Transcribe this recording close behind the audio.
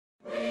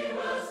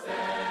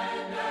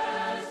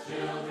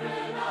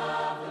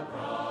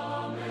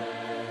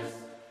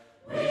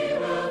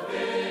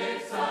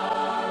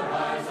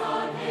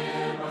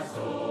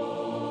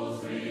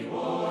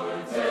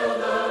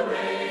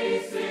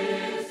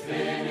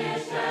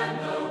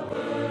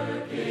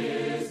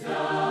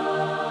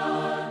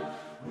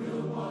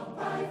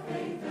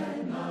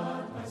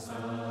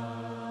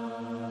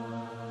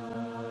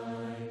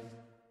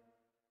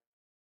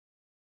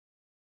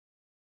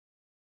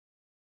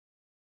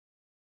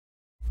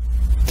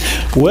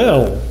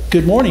Well,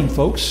 good morning,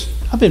 folks.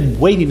 I've been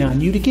waiting on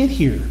you to get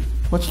here.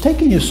 What's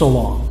taking you so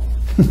long?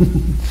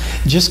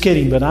 Just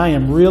kidding, but I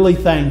am really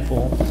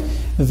thankful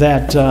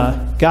that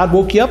God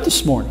woke you up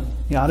this morning,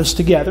 got us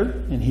together,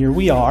 and here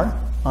we are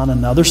on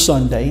another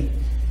Sunday.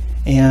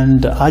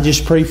 And I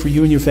just pray for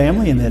you and your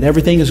family and that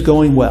everything is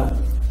going well.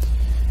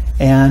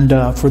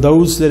 And for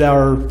those that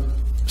are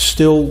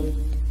still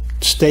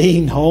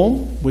staying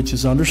home, which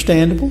is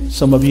understandable,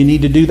 some of you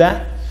need to do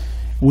that.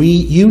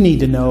 You need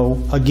to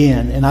know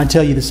again, and I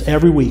tell you this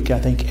every week, I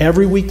think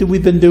every week that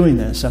we've been doing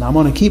this, and I'm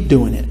going to keep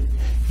doing it,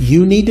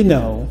 you need to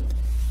know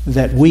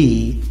that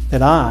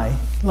I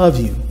love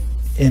you,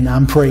 and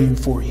I'm praying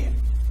for you.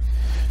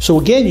 So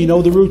again, you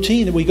know the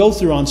routine that we go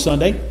through on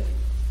Sunday.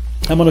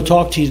 I'm going to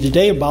talk to you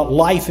today about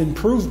life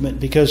improvement,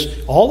 because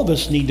all of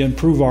us need to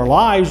improve our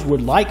lives,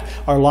 would like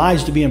our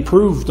lives to be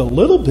improved a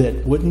little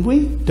bit, wouldn't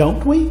we?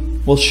 Don't we?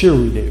 Well, sure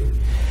we do.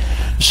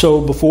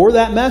 So before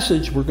that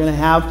message, we're going to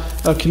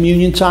have a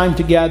communion time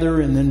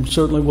together, and then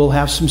certainly we'll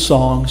have some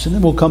songs, and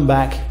then we'll come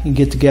back and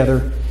get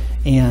together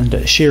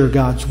and share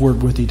God's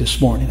Word with you this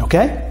morning,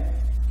 okay?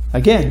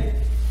 Again,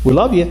 we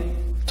love you.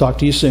 Talk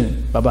to you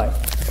soon. Bye-bye.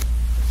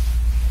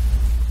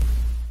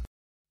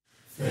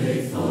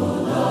 Faithful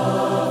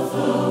love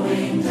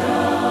flowing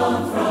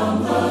down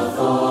from the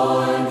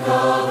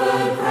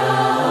thorn-covered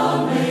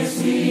crown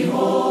makes me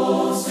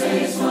whole,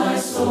 saves my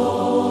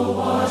soul,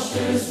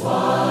 washes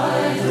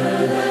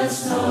whiter than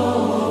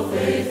snow.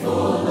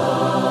 Faithful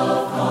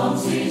love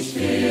calms each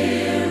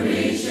fear,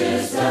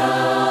 reaches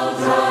down,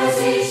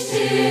 dries each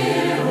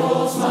tear,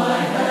 holds my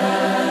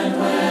hand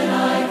when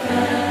I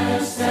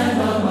can't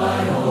stand on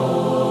my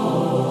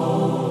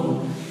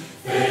own.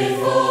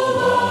 Faithful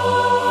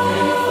love,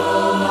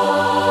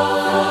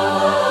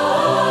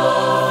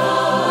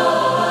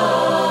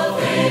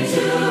 came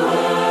to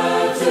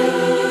earth to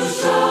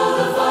show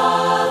the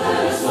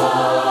Father's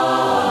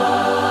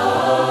love,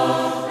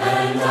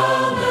 and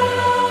I'll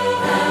never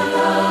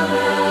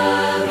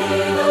be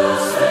the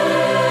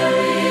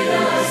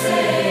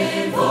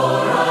same,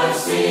 for I've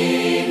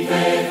seen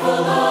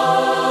faithful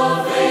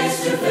love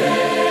face to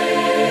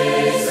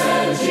face,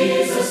 and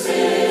Jesus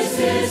is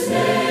His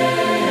name.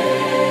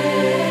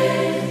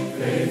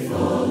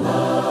 Faithful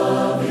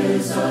love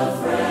is a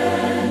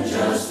friend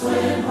just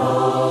when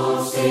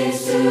hope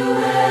seems to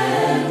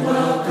end.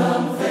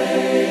 Welcome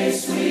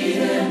face, sweet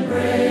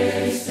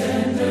embrace,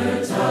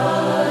 tender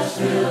touch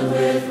filled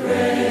with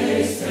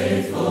grace.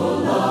 Faithful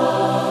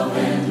love,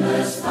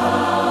 endless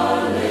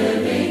power,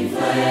 living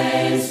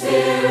flame,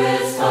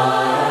 Spirit's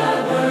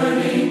fire,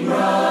 burning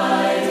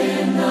bright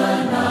in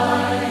the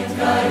night,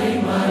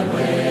 guiding my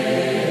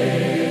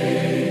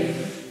way.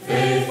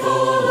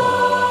 Faithful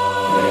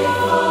love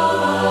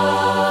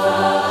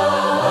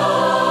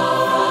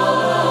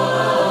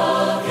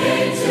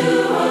came to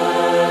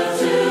earth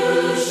to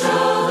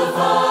show the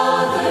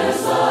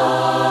Father's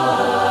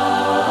love,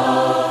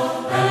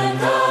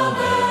 and I'll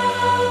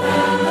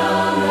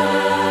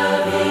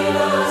never be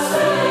the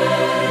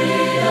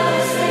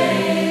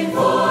same,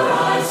 for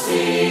I've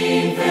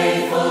seen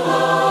faithful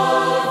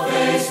love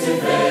face to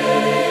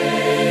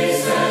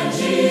face, and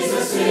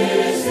Jesus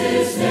is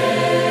His name.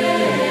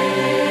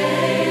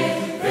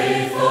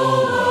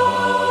 Faithful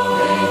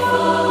love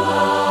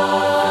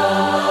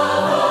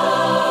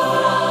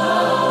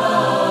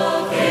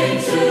came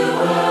to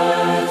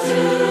earth to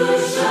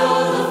show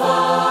the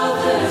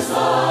Father's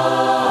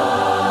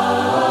love,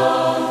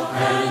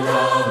 and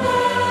I'll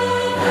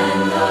never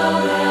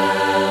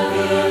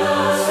be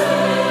the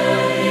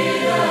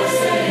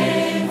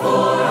same,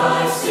 for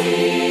I've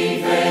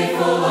seen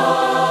faithful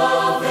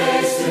love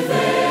face to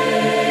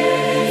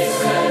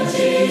face, and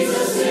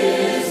Jesus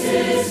is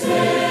His name.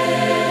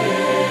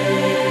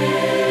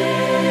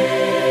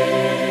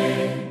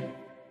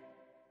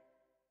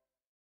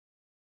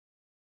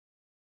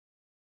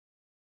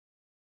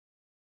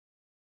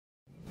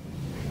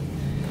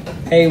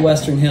 Hey,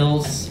 Western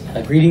Hills.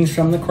 Greetings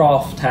from the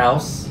Croft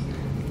House.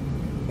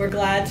 We're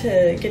glad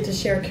to get to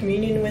share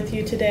communion with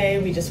you today.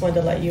 We just wanted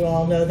to let you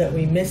all know that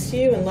we miss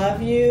you and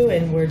love you,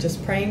 and we're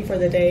just praying for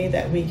the day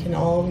that we can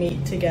all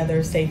meet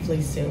together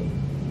safely soon.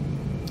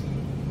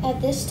 At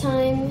this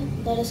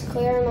time, let us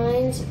clear our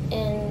minds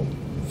and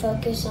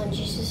focus on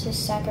Jesus'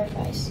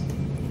 sacrifice.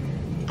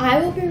 I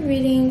will be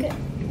reading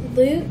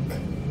Luke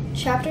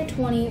chapter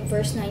 20,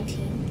 verse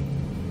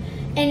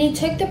 19. And he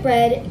took the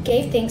bread,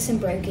 gave thanks, and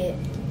broke it,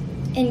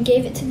 and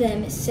gave it to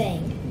them,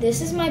 saying,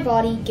 "This is my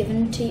body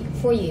given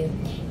for you.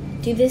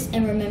 Do this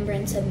in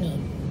remembrance of me."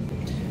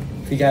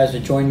 If you guys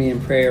would join me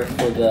in prayer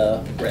for the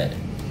bread.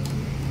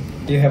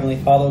 Dear Heavenly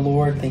Father,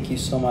 Lord, thank you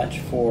so much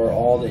for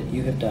all that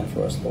you have done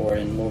for us, Lord.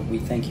 And Lord, we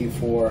thank you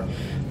for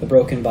the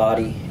broken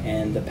body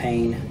and the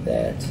pain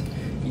that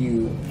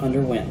you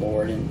underwent,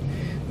 Lord. And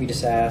we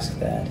just ask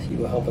that you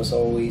will help us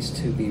always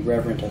to be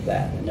reverent of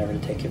that and never to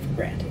take it for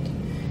granted.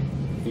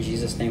 In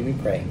Jesus' name we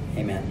pray.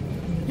 Amen.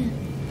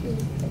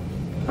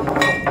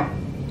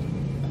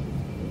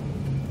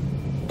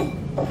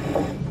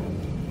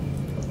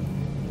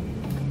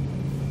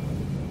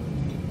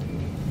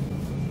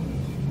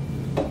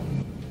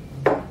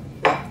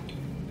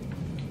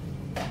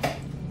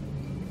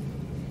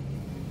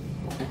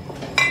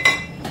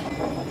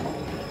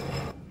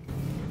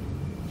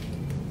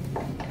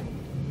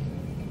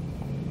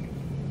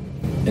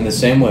 the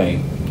same way,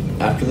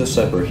 after the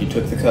supper, he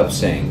took the cup,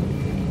 saying,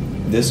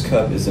 "This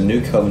cup is the new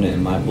covenant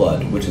in my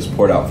blood, which is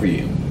poured out for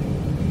you."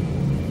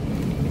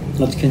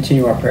 Let's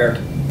continue our prayer.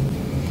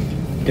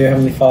 Dear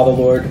Heavenly Father,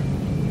 Lord,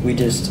 we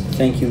just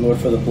thank you, Lord,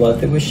 for the blood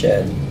that was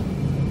shed.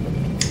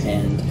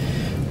 And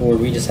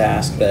Lord, we just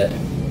ask that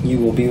you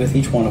will be with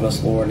each one of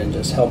us, Lord, and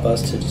just help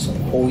us to just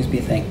always be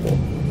thankful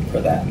for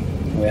that.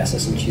 And we ask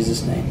this in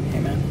Jesus' name.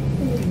 Amen.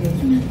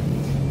 Amen.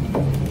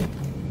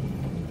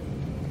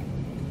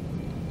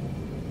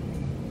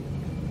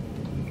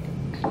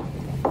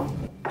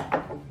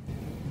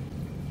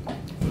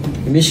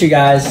 We miss you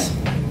guys.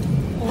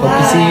 Hope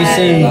to see you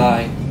soon.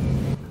 Bye.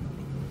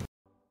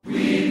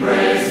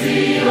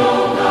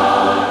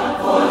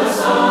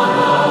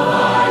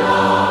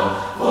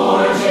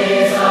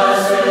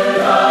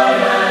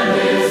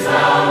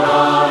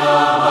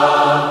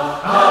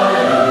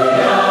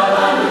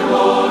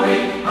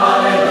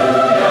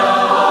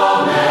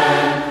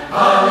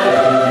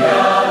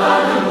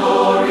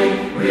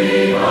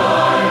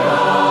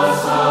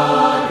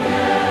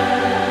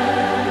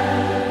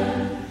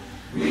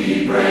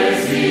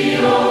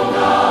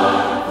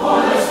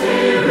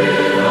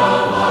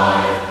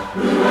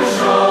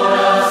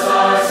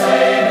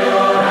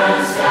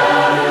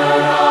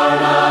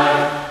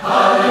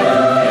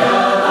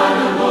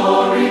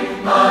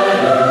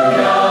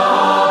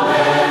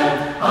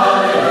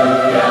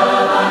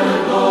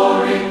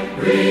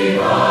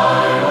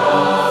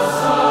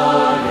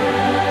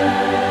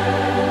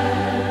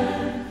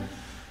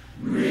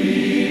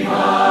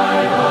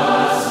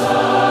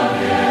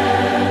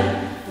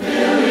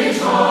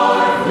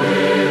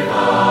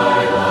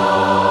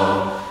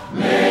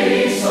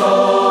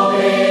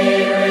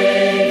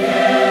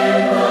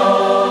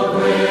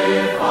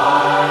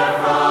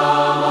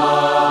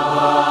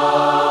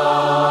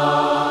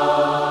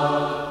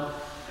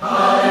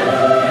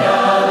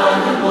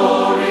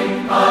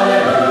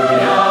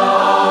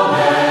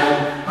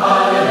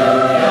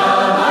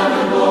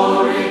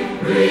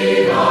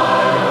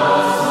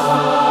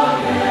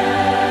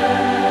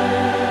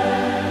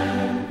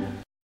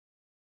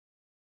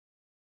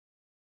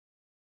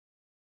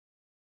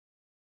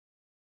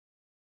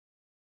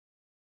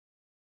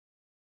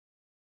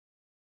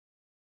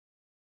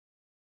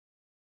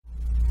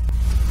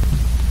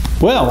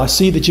 Well, I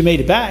see that you made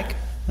it back.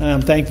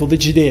 I'm thankful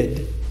that you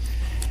did.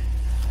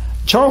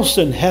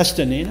 Charlton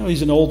Heston,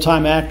 he's an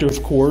old-time actor,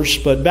 of course,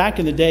 but back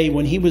in the day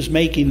when he was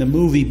making the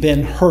movie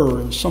Ben-Hur,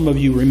 and some of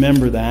you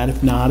remember that,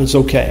 if not, it's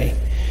okay.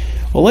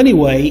 Well,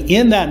 anyway,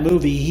 in that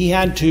movie, he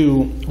had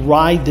to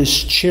ride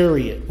this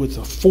chariot with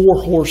the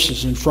 4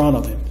 horses in front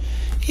of him.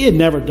 He had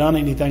never done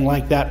anything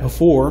like that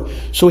before,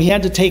 so he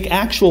had to take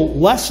actual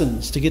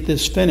lessons to get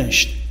this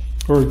finished,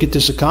 or get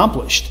this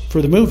accomplished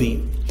for the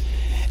movie.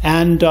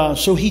 And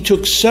so he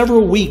took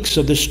several weeks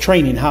of this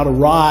training, how to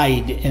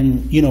ride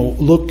and,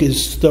 look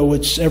as though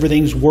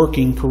everything's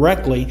working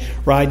correctly,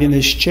 riding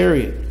this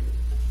chariot.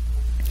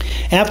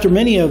 After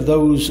many of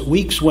those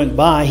weeks went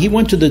by, he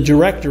went to the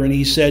director and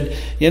he said,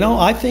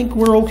 I think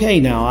we're okay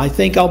now. I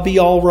think I'll be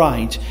all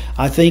right.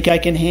 I think I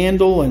can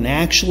handle and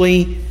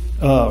actually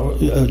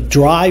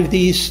drive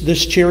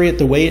this chariot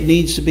the way it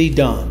needs to be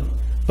done.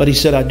 But he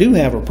said, I do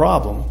have a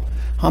problem.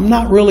 I'm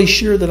not really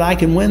sure that I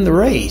can win the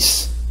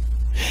race.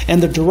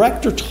 And the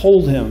director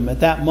told him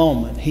at that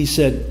moment, he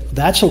said,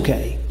 that's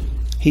okay.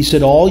 He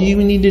said, all you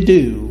need to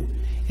do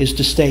is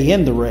to stay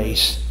in the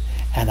race,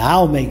 and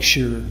I'll make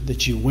sure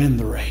that you win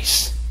the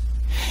race.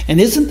 And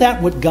isn't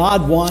that what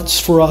God wants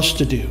for us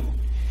to do?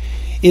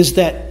 Is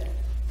that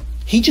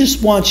He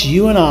just wants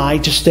you and I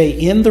to stay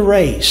in the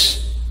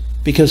race,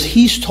 because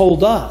He's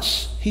told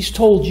us, He's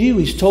told you,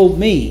 He's told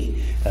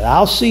me, that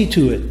I'll see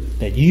to it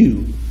that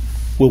you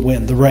will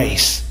win the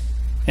race.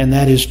 And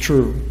that is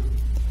true.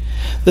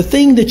 The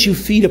thing that you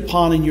feed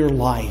upon in your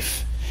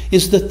life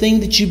is the thing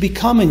that you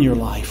become in your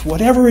life.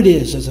 Whatever it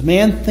is, as a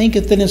man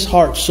thinketh in his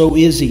heart, so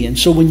is he. And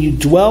so when you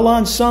dwell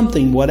on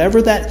something, whatever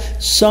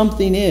that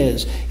something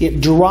is,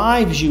 it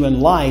drives you in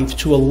life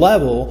to a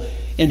level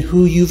in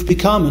who you've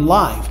become in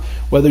life.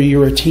 Whether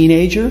you're a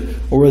teenager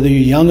or whether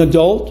you're a young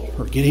adult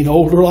or getting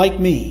older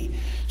like me.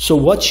 So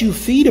what you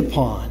feed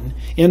upon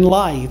in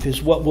life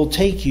is what will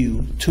take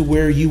you to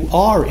where you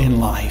are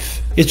in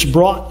life. It's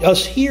brought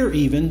us here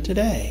even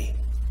today.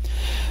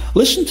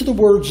 Listen to the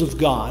words of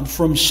God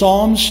from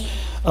Psalms.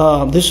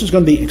 This is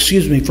going to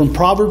be, from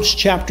Proverbs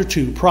chapter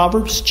 2.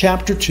 Proverbs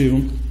chapter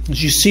 2,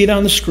 as you see it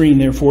on the screen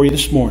there for you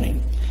this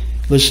morning.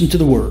 Listen to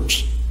the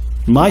words.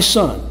 My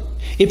son,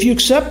 if you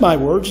accept my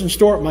words and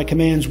store up my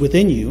commands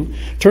within you,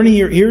 turning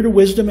your ear to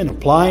wisdom and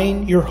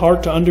applying your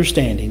heart to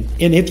understanding,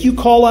 and if you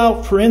call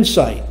out for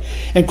insight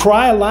and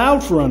cry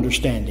aloud for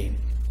understanding,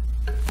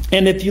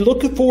 and if you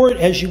look for it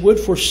as you would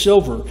for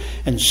silver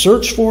and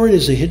search for it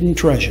as a hidden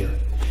treasure,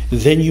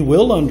 then you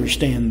will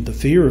understand the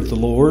fear of the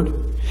Lord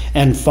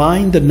and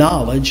find the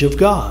knowledge of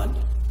God.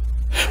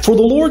 For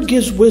the Lord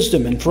gives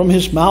wisdom, and from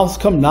His mouth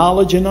come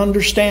knowledge and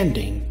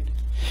understanding.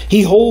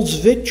 He holds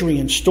victory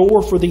in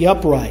store for the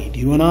upright,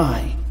 you and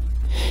I.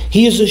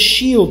 He is a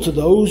shield to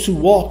those who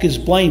walk as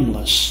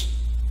blameless.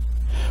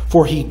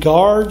 For he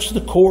guards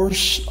the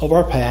course of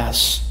our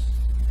paths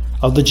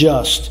of the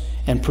just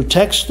and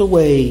protects the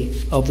way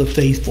of the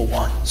faithful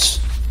ones.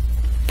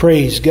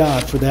 Praise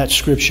God for that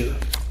scripture.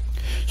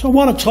 So I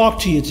want to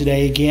talk to you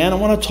today again. I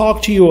want to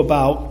talk to you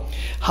about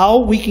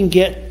how we can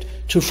get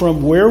to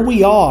from where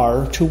we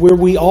are to where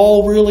we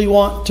all really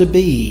want to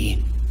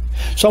be.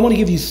 So I want to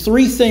give you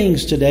 3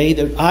 things today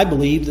that I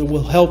believe that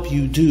will help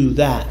you do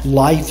that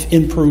life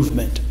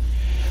improvement.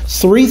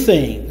 3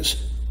 things.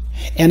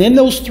 And in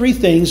those 3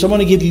 things, I'm going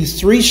to give you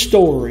 3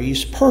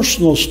 stories,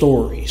 personal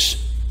stories.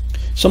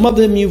 Some of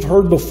them you've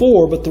heard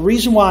before, but the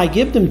reason why I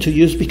give them to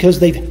you is because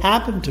they've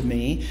happened to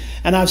me,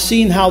 and I've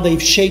seen how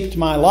they've shaped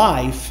my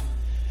life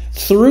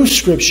through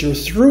Scripture,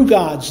 through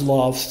God's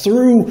love,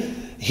 through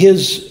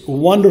His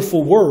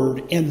wonderful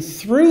Word. And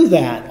through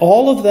that,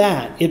 all of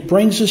that, it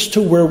brings us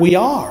to where we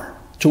are,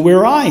 to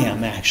where I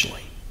am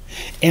actually,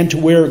 and to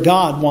where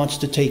God wants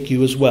to take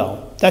you as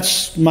well.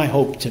 That's my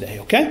hope today,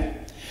 okay?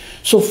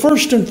 So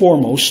first and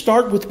foremost,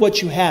 start with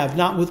what you have,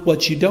 not with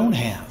what you don't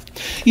have.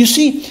 You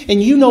see,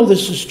 and you know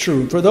this is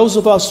true, for those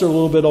of us that are a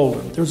little bit older,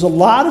 there's a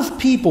lot of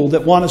people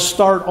that want to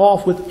start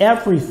off with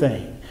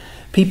everything.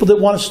 People that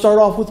want to start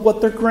off with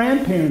what their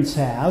grandparents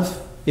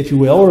have, if you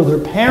will, or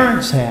their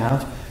parents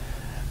have.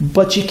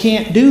 But you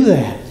can't do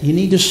that. You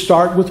need to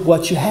start with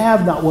what you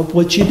have, not with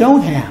what you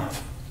don't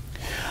have.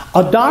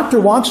 A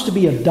doctor wants to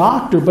be a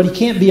doctor, but he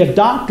can't be a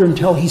doctor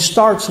until he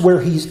starts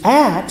where he's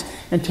at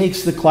and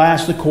takes the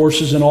class, the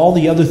courses, and all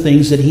the other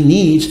things that he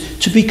needs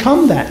to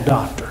become that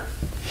doctor.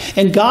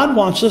 And God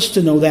wants us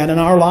to know that in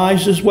our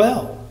lives as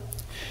well.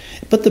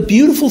 But the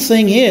beautiful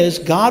thing is,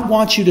 God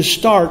wants you to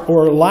start,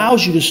 or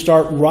allows you to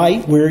start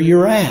right where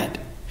you're at.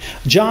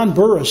 John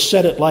Burris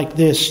said it like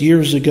this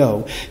years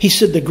ago. He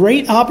said, the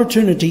great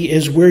opportunity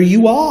is where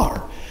you are.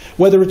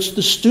 Whether it's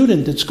the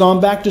student that's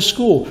gone back to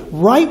school,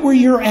 right where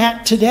you're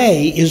at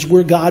today is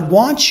where God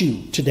wants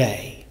you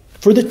today.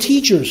 For the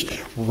teachers,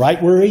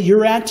 right where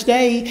you're at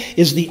today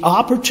is the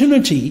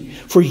opportunity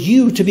for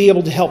you to be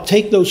able to help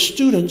take those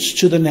students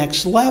to the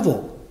next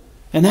level.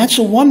 And that's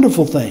a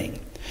wonderful thing.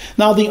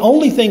 Now, the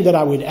only thing that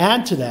I would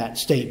add to that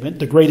statement,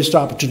 the greatest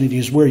opportunity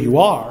is where you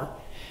are,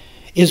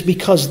 is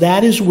because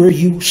that is where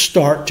you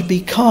start to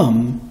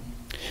become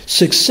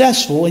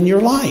successful in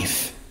your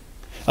life.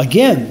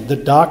 Again, the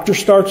doctor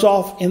starts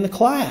off in the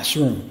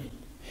classroom.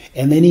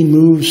 And then he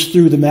moves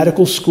through the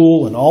medical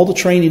school and all the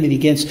training that he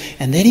gets.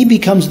 And then he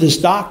becomes this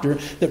doctor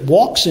that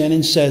walks in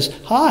and says,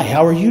 hi,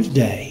 how are you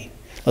today?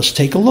 Let's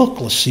take a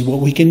look. Let's see what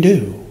we can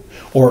do.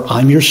 Or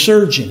I'm your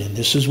surgeon and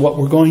this is what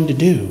we're going to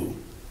do.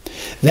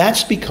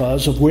 That's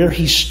because of where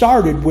he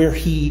started, where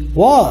he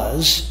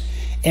was.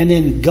 And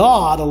then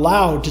God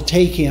allowed to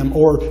take him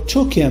or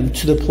took him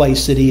to the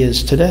place that he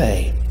is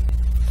today.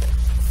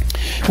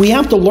 We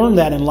have to learn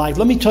that in life.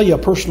 Let me tell you a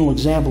personal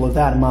example of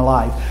that in my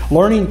life.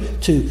 Learning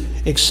to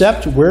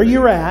accept where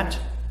you're at,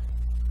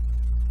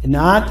 and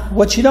not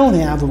what you don't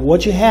have, but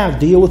what you have.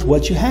 Deal with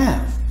what you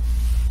have.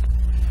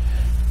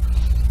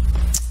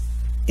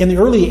 In the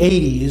early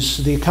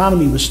 80s, the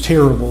economy was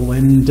terrible,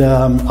 and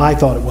I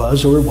thought it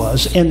was, or it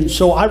was. And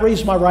so I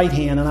raised my right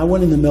hand, and I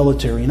went in the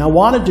military. And I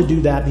wanted to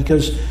do that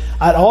because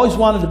I'd always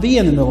wanted to be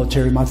in the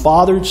military. My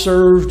father had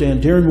served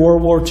and during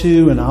World War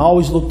II, and I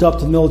always looked up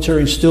to the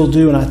military and still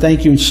do, and I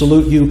thank you and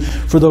salute you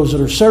for those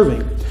that are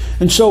serving.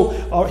 And so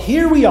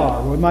here we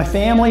are with my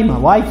family, my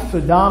wife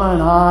Donna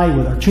and I,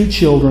 with our 2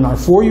 children, our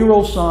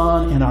 4-year-old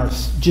son and our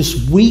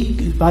just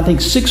I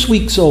think 6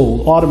 weeks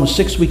old. Autumn was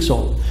 6 weeks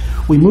old.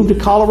 We moved to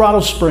Colorado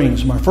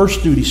Springs, my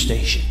first duty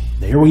station.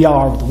 There we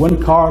are with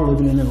 1 car,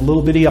 living in a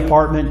little bitty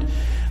apartment.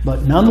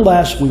 But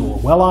nonetheless, we were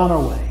well on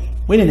our way.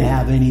 We didn't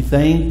have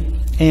anything.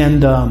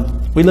 And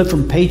we lived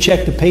from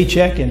paycheck to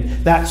paycheck, and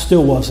that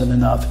still wasn't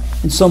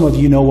enough. And some of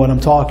you know what I'm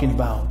talking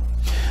about.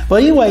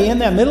 But anyway, in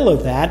the middle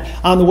of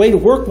that, on the way to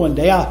work one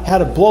day, I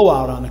had a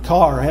blowout on the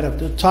car. I had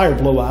a tire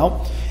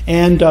blowout.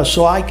 And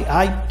so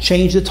I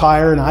changed the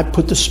tire, and I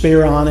put the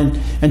spare on.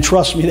 And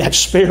trust me, that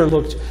spare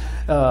looked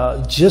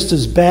just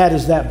as bad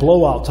as that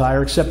blowout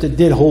tire, except it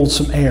did hold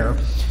some air.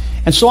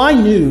 And so I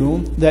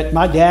knew that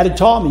my dad had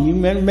taught me, you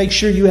make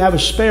sure you have a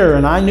spare.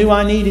 And I knew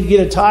I needed to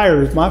get a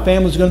tire if my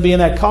family was going to be in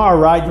that car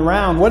riding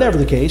around, whatever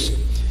the case.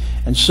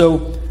 And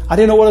so I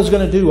didn't know what I was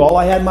going to do. All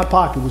I had in my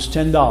pocket was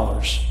 $10.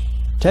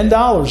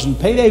 $10, and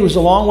payday was a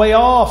long way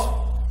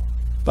off.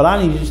 But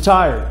I needed a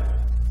tire.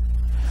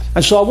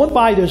 And so I went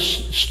by this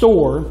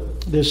store,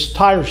 this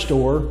tire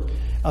store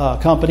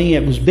company.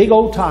 It was Big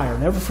Old Tire.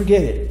 Never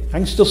forget it. I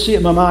can still see it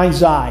in my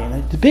mind's eye.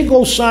 And the big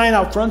old sign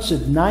out front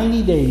said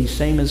 90 days,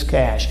 same as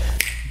cash.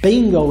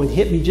 Bingo, it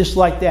hit me just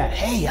like that.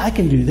 Hey, I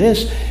can do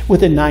this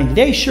within 90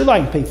 days. Sure, I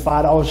can pay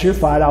 $5 here,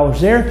 $5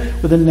 there.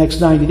 Within the next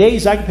 90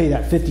 days, I can pay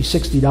that $50,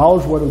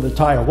 $60, whatever the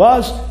tire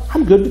was.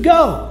 I'm good to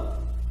go.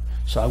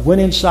 So I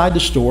went inside the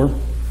store,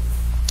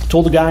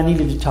 told the guy I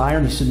needed a tire,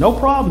 and he said, no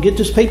problem, get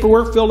this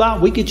paperwork filled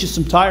out. We get you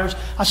some tires.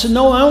 I said,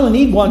 no, I only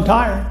need 1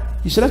 tire.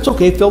 He said, that's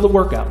okay, fill the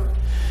work out.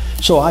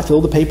 So I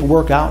filled the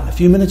paperwork out, and a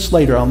few minutes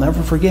later, I'll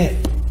never forget.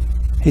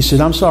 He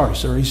said, I'm sorry,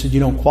 sir. He said, you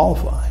don't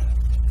qualify.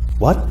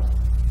 What?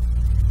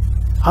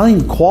 I don't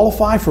even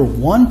qualify for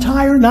one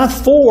tire, not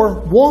 4,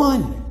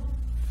 1.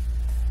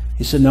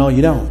 He said, no,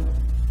 you don't.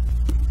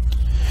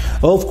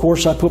 Well, of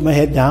course, I put my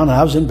head down. And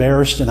I was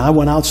embarrassed, and I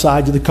went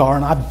outside to the car,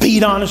 and I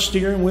beat on the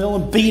steering wheel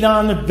and beat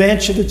on the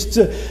bench of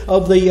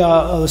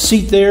the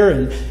seat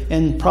there,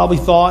 and probably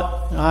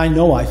thought, I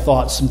know I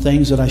thought some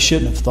things that I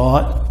shouldn't have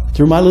thought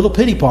through my little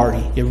pity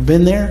party. You ever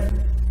been there?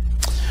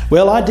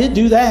 Well, I did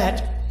do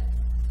that.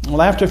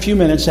 Well, after a few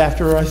minutes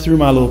after I threw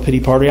my little pity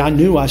party, I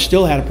knew I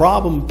still had a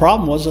problem. The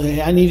problem was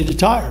I needed a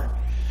tire.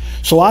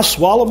 So I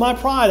swallowed my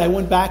pride. I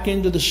went back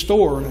into the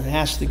store and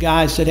asked the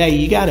guy, I said, hey,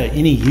 you got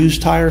any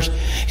used tires?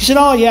 He said,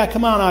 oh, yeah,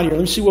 come on out here.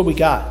 Let me see what we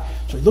got.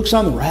 So he looks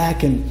on the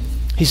rack and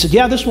he said,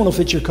 yeah, this one will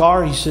fit your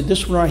car. He said,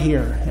 this one right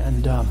here.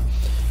 And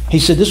he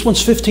said, this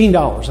one's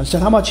 $15. I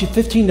said, how much?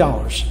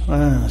 $15.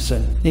 I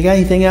said, you got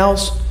anything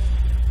else?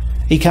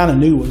 He kind of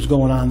knew what was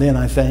going on then,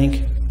 I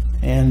think.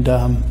 And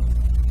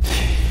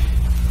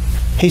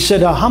he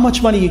said, how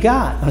much money you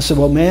got? I said,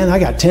 well, man, I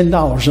got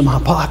 $10 in my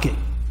pocket.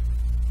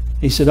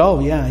 He said, oh,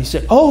 yeah. He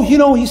said, oh,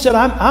 he said,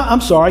 I'm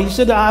sorry. He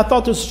said, I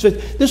thought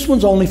this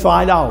one's only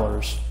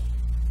 $5.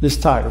 This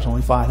tire's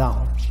only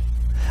 $5.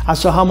 I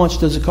said, how much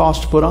does it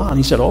cost to put on?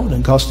 He said, oh, it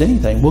doesn't cost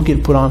anything. We'll get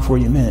it put on for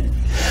you in a minute.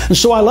 And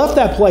so I left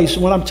that place.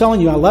 And what I'm telling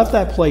you, I left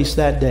that place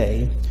that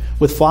day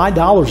with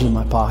 $5 in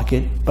my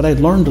pocket, but I had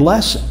learned a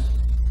lesson.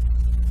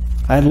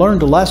 I had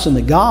learned a lesson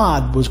that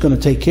God was going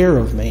to take care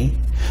of me.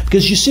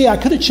 Because you see, I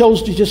could have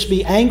chose to just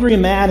be angry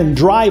and mad and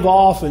drive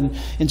off and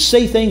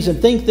say things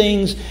and think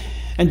things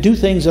and do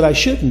things that I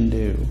shouldn't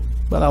do.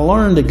 But I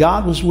learned that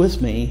God was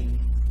with me,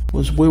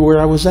 was where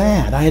I was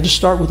at. I had to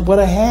start with what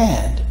I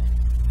had.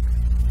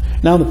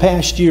 Now, in the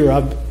past year,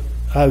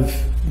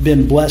 I've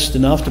been blessed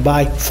enough to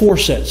buy 4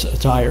 sets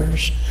of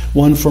tires.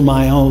 1 for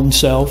my own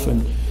self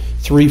and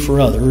 3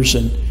 for others.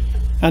 And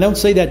I don't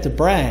say that to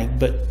brag,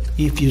 but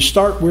if you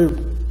start where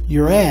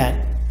you're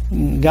at,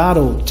 God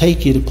will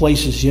take you to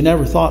places you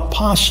never thought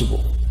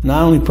possible. And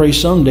I only pray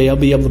someday I'll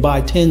be able to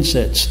buy 10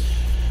 sets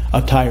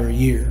of tire a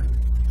year,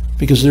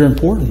 because they're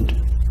important.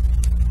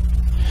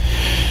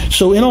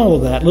 So in all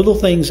of that, little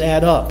things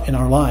add up in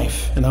our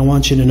life, and I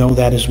want you to know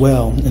that as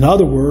well. In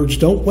other words,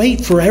 don't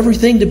wait for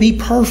everything to be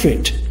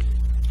perfect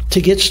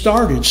to get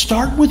started.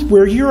 Start with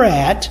where you're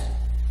at,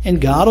 and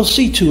God will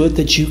see to it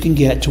that you can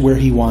get to where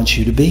He wants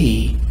you to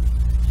be.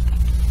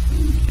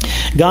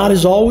 God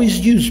has always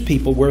used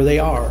people where they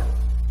are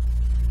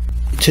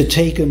to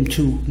take them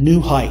to new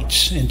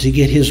heights and to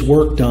get His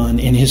work done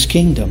in His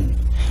kingdom.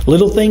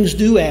 Little things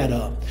do add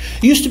up.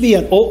 It used to be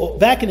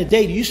back in the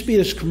day, there used to be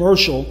this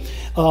commercial.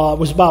 It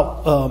was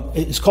about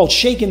it's called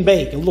Shake and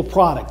Bake, a little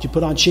product you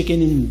put on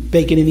chicken and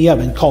bacon in the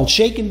oven called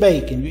Shake and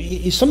Bake.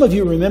 And some of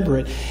you remember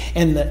it.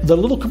 And the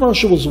little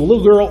commercial was a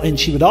little girl, and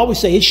she would always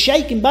say, "It's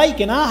shake and bake,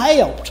 and I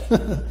helped."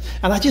 And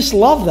I just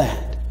love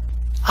that.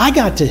 I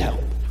got to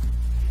help.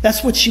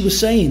 That's what she was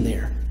saying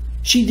there.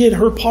 She did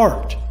her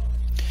part.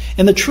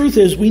 And the truth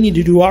is, we need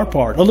to do our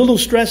part. A little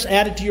stress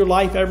added to your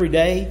life every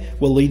day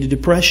will lead to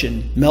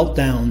depression,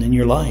 meltdown in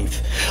your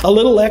life. A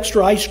little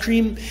extra ice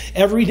cream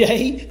every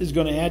day is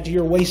going to add to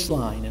your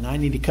waistline, and I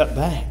need to cut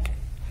back.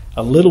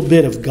 A little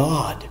bit of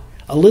God,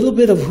 a little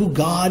bit of who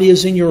God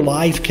is in your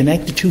life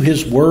connected to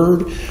His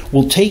Word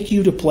will take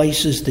you to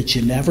places that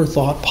you never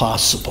thought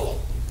possible.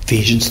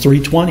 Ephesians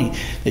 3:20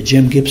 that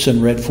Jim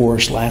Gibson read for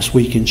us last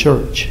week in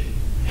church.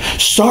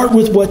 Start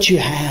with what you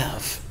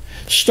have.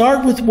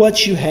 Start with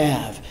what you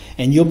have.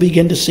 And you'll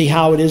begin to see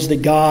how it is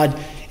that God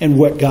and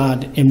where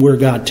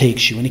God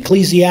takes you. In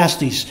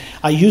Ecclesiastes,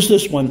 I use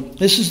this one.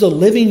 This is the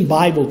Living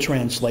Bible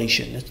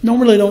translation.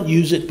 Normally I don't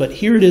use it, but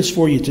here it is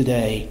for you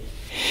today.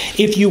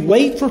 If you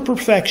wait for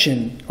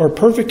perfection or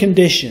perfect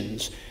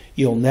conditions,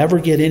 you'll never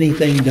get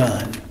anything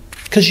done,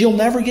 because you'll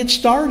never get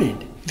started.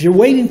 If you're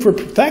waiting for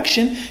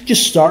perfection,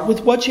 just start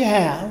with what you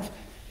have,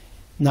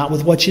 not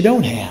with what you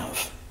don't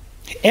have.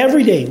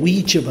 Every day,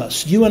 each of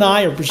us, you and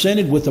I, are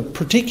presented with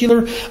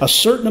a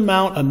certain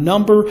amount, a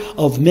number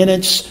of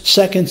minutes,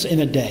 seconds in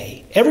a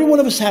day. Every one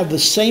of us have the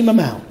same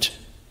amount.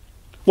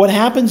 What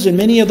happens in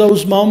many of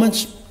those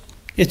moments,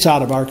 it's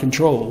out of our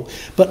control.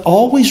 But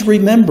always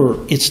remember,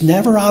 it's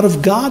never out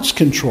of God's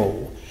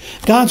control.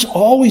 God's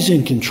always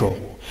in control.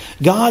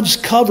 God's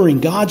covering,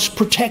 God's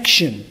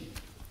protection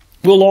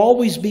will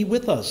always be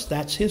with us.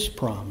 That's His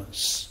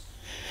promise.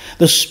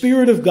 The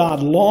Spirit of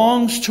God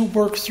longs to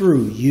work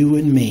through you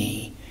and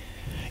me.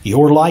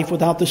 Your life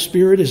without the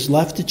Spirit is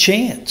left to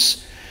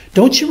chance.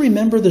 Don't you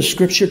remember the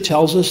Scripture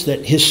tells us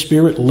that His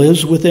Spirit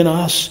lives within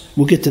us?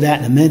 We'll get to that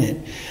in a minute.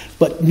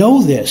 But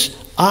know this,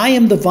 I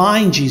am the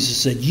vine, Jesus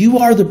said. You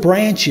are the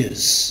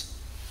branches.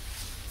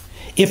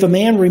 If a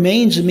man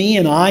remains in me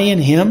and I in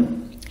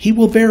him, he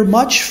will bear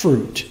much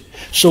fruit.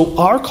 So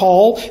our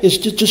call is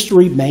to just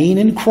remain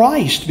in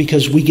Christ,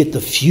 because we get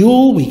the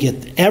fuel, we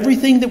get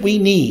everything that we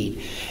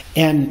need.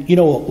 And,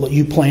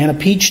 you plant a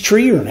peach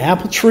tree or an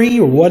apple tree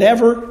or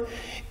whatever,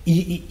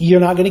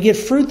 you're not going to get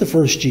fruit the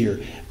first year.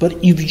 But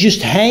if you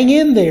just hang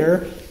in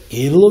there,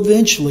 it'll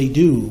eventually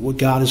do what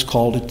God has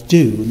called it to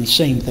do. And the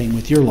same thing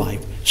with your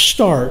life.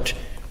 Start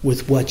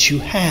with what you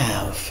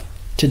have.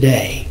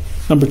 today.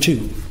 Number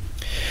 2,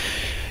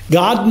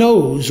 God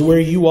knows where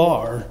you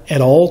are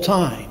at all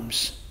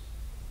times,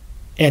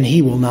 and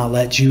He will not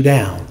let you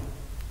down.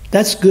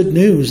 That's good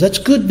news. That's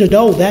good to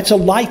know. That's a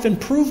life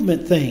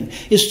improvement thing,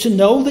 is to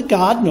know that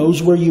God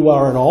knows where you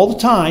are at all the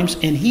times,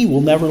 and He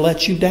will never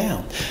let you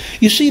down.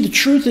 You see, the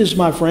truth is,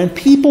 my friend,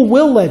 people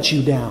will let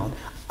you down.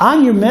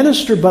 I'm your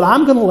minister, but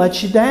I'm going to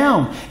let you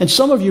down. And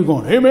some of you are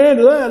going, hey man,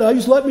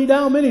 He's let me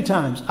down many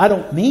times. I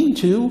don't mean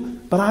to,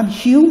 but I'm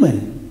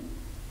human.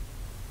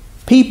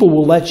 People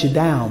will let you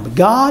down. But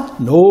God?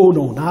 No,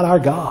 not our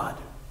God.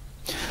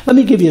 Let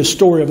me give you a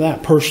story of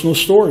that, personal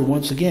story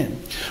once again.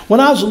 When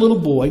I was a little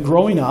boy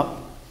growing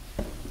up,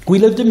 we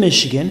lived in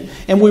Michigan,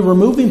 and we were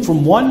moving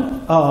from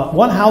one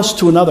house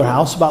to another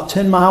house about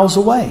 10 miles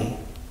away.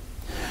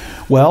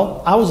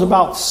 Well, I was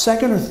about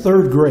 2nd or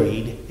 3rd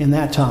grade in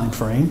that time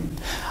frame.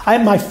 I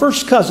had my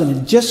first cousin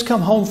had just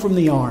come home from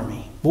the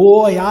Army.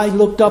 Boy, I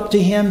looked up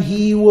to him.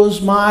 He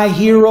was my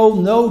hero,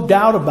 no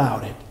doubt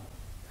about it.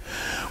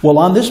 Well,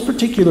 on this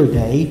particular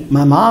day,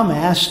 my mom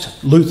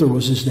asked, Luther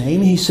was his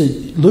name, he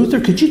said,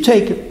 Luther, could you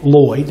take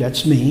Lloyd,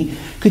 that's me,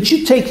 could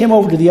you take him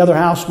over to the other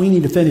house? We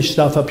need to finish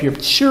stuff up here.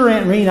 Sure,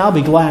 Aunt Reen, I'll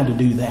be glad to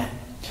do that.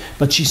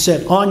 But she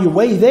said, on your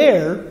way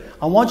there,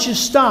 I want you to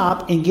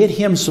stop and get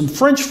him some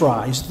French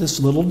fries at this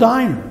little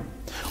diner.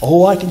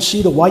 Oh, I can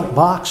see the white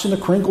box and the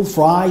crinkled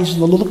fries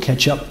and the little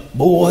ketchup.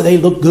 Boy, they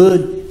look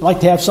good. I'd like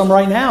to have some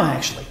right now,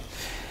 actually.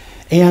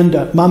 And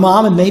my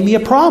mom had made me a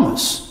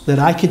promise that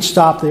I could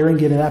stop there and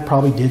get it. I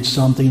probably did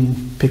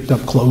something, picked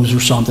up clothes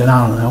or something,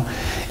 I don't know.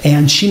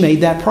 And she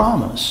made that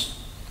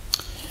promise.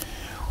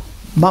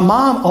 My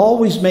mom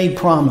always made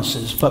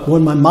promises, but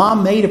when my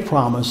mom made a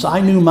promise,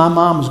 I knew my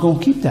mom was going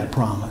to keep that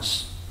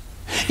promise.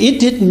 It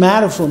didn't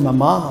matter for my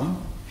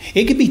mom.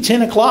 It could be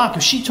 10 o'clock.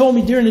 If she told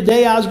me during the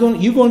day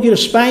you're going to get a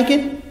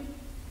spanking,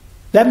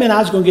 that meant I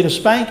was going to get a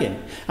spanking.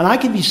 And I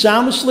could be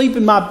sound asleep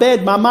in my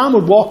bed. My mom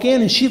would walk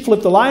in and she'd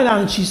flip the light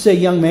on and she'd say,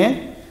 young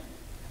man.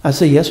 I'd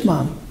say, yes,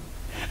 Mommy.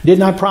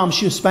 Didn't I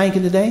promise you a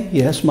spanking today?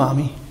 Yes,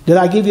 Mommy. Did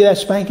I give you that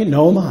spanking?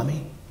 No,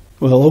 Mommy.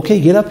 Well,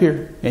 okay, get up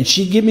here. And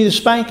she'd give me the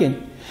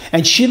spanking.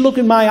 And she'd look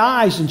in my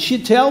eyes and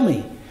she'd tell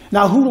me,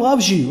 now who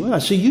loves you? And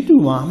I'd say, you do,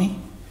 Mommy.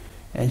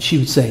 And she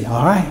would say,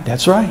 all right,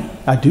 that's right.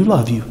 I do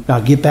love you. Now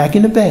get back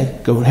into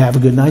bed. Go have a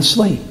good night's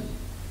sleep.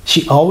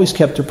 She always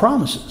kept her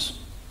promises.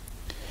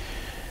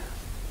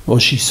 Well,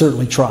 she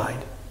certainly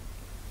tried.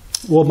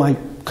 Well, my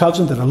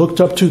cousin that I looked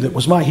up to that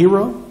was my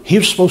hero, he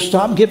was supposed to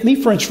stop and get me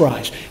French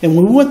fries. And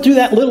when we went through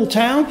that little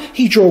town,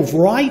 he drove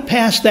right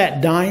past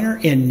that diner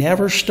and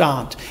never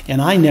stopped. And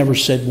I never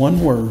said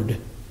one word.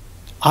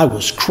 I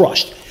was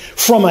crushed.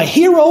 From a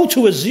hero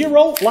to a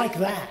zero like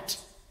that.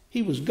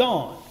 He was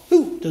gone.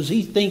 Who does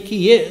he think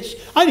he is?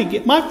 I didn't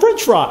get my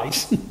French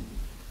fries.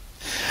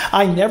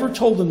 I never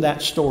told him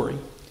that story,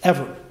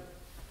 ever.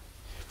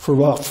 For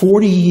about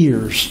 40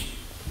 years.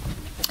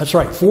 That's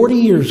right, 40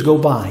 years go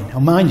by. Now,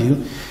 mind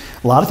you,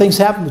 a lot of things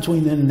happen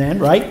between then and then,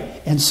 right?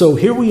 And so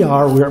here we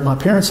are. We're at my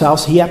parents'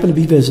 house. He happened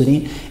to be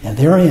visiting. And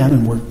there I am,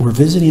 and we're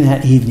visiting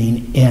that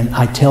evening. And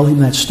I tell him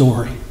that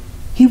story.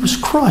 He was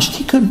crushed.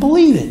 He couldn't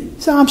believe it.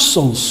 He said, I'm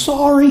so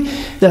sorry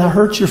that I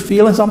hurt your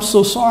feelings. I'm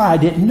so sorry I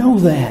didn't know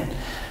that.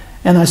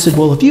 And I said,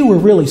 well, if you were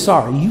really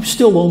sorry, you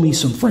still owe me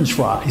some French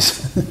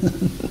fries.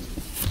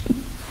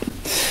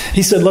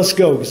 He said, let's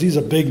go, because he's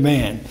a big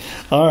man.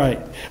 All right.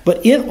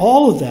 But in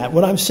all of that,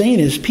 what I'm saying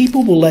is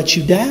people will let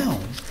you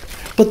down.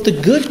 But the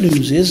good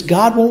news is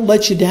God won't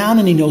let you down,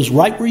 and He knows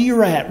right where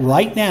you're at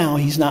right now.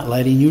 He's not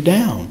letting you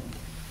down.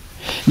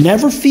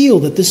 Never feel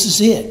that this is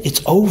it.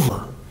 It's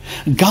over.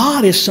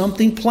 God has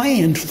something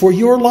planned for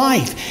your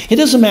life. It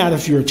doesn't matter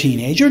if you're a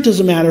teenager. It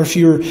doesn't matter if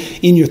you're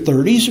in your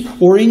 30s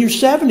or in your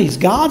 70s.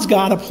 God's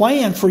got a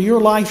plan for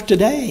your life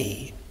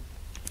today.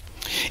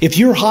 If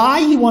you're high,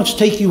 He wants to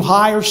take you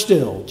higher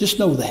still. Just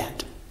know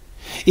that.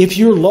 If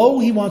you're low,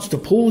 He wants to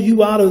pull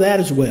you out of that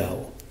as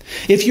well.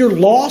 If you're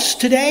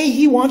lost today,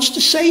 He wants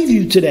to save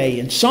you today.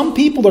 And some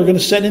people are going to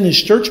sit in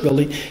this church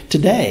building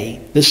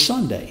today, this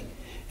Sunday,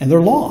 and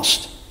they're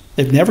lost.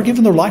 They've never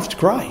given their life to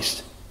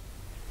Christ.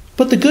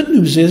 But the good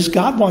news is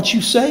God wants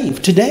you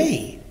saved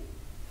today.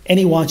 And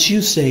He wants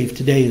you saved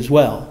today as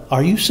well.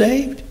 Are you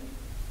saved?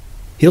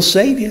 He'll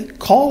save you.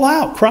 Call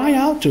out. Cry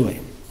out to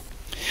Him.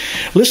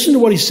 Listen to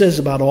what He says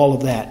about all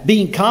of that.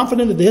 Being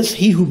confident of this,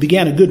 He who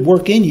began a good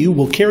work in you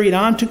will carry it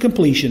on to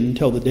completion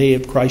until the day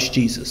of Christ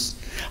Jesus.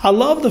 I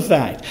love the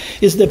fact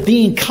is that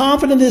being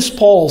confident of this,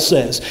 Paul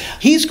says,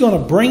 He's going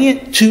to bring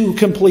it to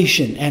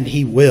completion, and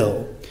He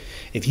will.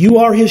 If you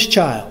are His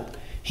child,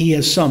 He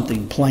has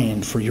something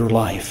planned for your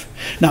life.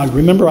 Now,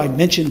 remember I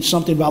mentioned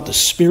something about the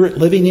Spirit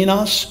living in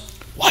us?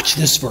 Watch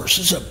this verse.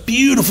 It's a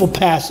beautiful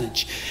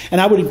passage.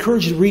 And I would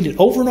encourage you to read it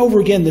over and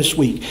over again this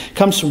week. It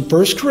comes from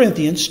 1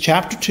 Corinthians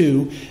chapter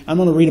 2. I'm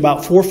going to read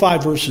about 4 or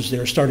 5 verses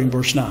there, starting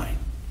verse 9.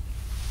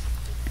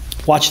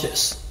 Watch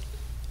this.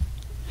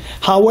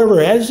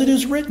 However, as it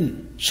is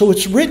written. So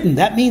it's written.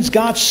 That means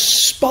God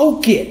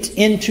spoke it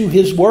into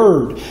His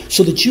Word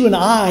so that you and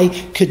I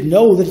could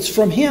know that it's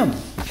from Him.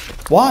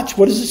 Watch.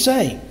 What does it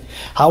say?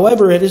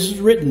 However, it is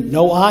written,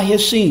 no eye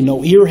has seen,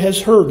 no ear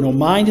has heard, no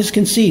mind has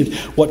conceived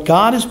what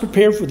God has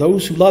prepared for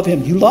those who love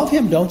Him. You love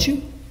Him, don't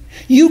you?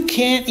 You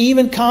can't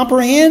even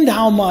comprehend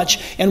how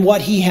much and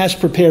what He has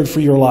prepared for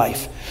your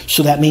life.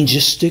 So that means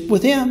just stick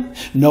with Him.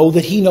 Know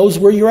that He knows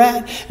where you're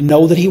at.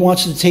 Know that He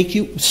wants to take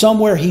you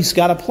somewhere. He's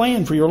got a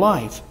plan for your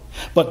life.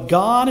 But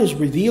God has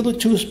revealed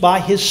it to us by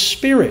His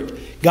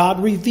Spirit.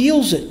 God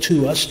reveals it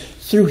to us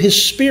through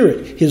His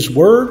Spirit, His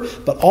Word,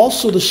 but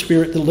also the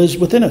Spirit that lives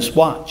within us.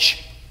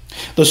 Watch.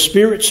 The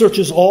Spirit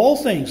searches all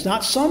things,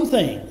 not some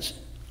things,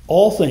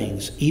 all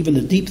things, even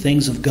the deep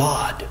things of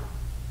God.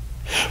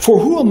 For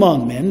who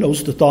among men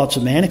knows the thoughts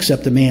of man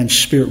except the man's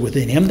spirit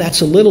within him?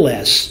 That's a little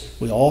s.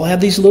 We all have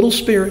these little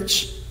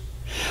spirits.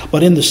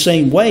 But in the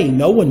same way,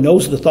 no one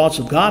knows the thoughts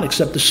of God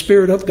except the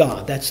Spirit of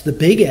God. That's the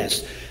big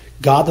S.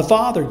 God the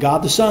Father,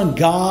 God the Son,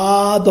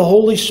 God the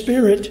Holy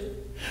Spirit.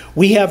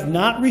 We have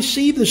not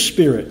received the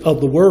spirit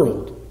of the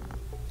world.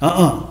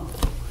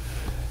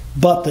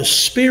 But the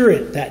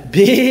Spirit, that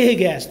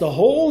big S, the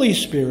Holy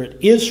Spirit,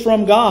 is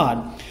from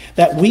God,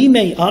 that we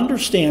may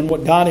understand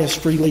what God has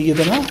freely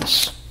given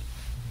us.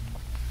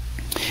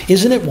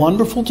 Isn't it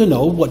wonderful to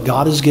know what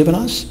God has given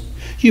us?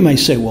 You may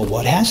say, well,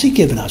 what has He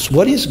given us?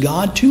 What is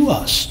God to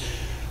us?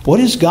 What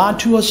is God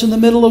to us in the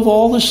middle of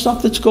all this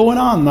stuff that's going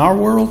on in our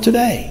world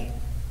today?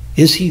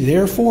 Is He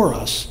there for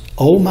us?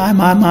 Oh,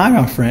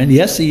 my friend.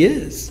 Yes, He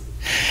is.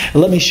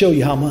 Let me show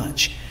you how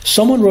much.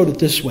 Someone wrote it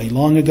this way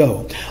long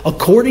ago.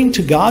 According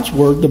to God's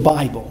Word, the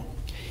Bible,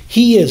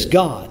 He is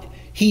God.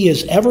 He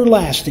is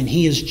everlasting.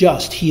 He is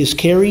just. He is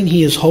caring.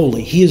 He is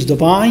holy. He is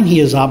divine. He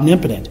is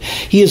omnipotent.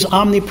 He is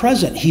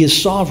omnipresent. He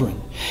is sovereign.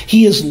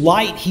 He is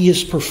light. He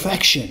is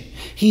perfection.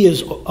 He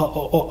is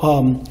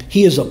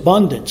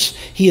abundance.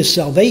 He is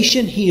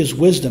salvation. He is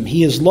wisdom.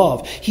 He is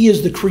love. He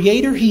is the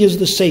creator. He is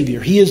the savior.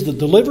 He is the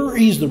deliverer.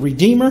 He is the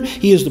redeemer.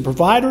 He is the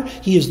provider.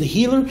 He is the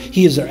healer.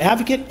 He is our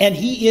advocate. And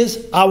He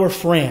is our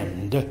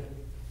friend.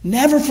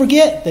 Never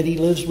forget that He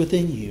lives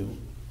within you.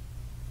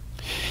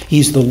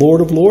 He's the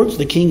Lord of lords,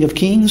 the King of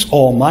kings,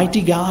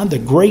 Almighty God, the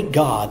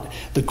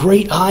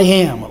great I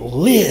Am,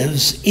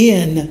 lives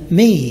in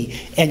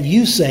me. And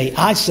you say,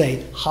 I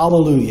say,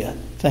 hallelujah,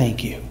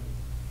 thank you.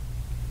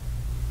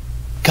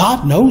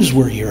 God knows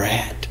where you're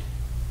at.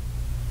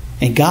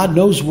 And God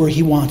knows where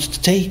He wants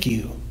to take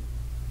you.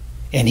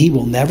 And He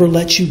will never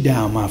let you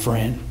down, my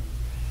friend.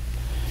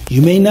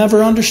 You may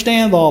never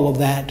understand all of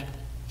that.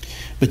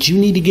 But you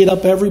need to get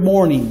up every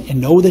morning and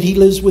know that He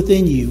lives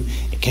within you.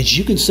 Because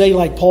you can say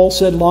like Paul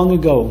said long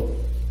ago,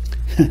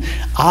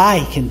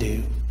 I can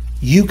do,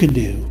 you can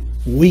do,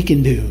 we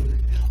can do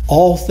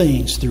all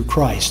things through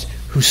Christ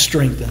who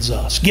strengthens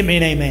us. Give me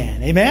an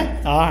amen.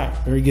 Amen? All right,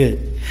 very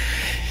good.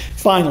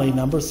 Finally,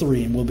 number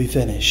 3, and we'll be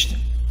finished.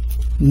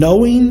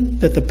 Knowing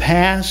that the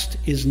past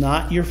is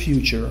not your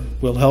future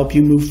will help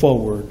you move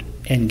forward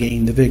and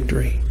gain the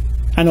victory.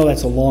 I know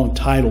that's a long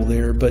title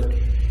there, but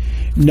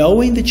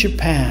knowing that your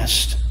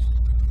past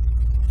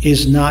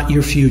is not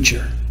your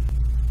future.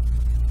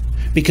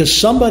 Because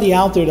somebody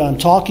out there that I'm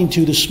talking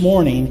to this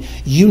morning,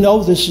 you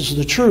know this is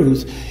the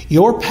truth.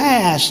 Your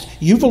past,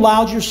 you've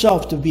allowed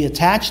yourself to be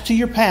attached to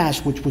your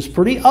past, which was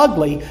pretty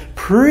ugly,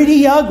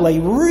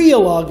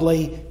 real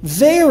ugly,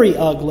 very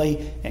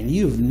ugly, and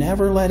you've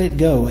never let it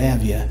go,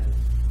 have you?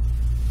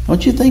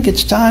 Don't you think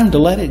it's time to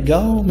let it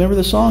go? Remember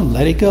the song,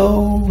 Let It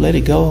Go, Let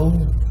It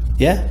Go?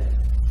 Yeah?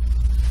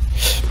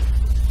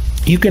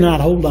 You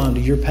cannot hold on to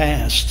your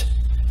past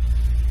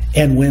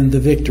and win the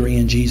victory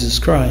in Jesus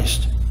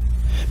Christ.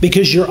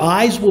 Because your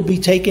eyes will be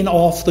taken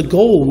off the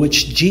goal,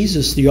 which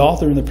Jesus, the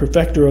author and the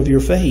perfecter of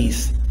your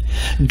faith.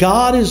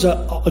 God is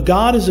a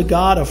God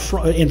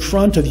in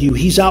front of you.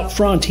 He's out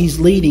front. He's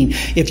leading.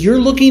 If you're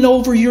looking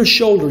over your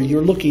shoulder,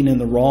 you're looking in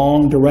the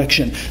wrong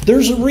direction.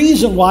 There's a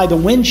reason why the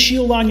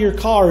windshield on your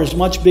car is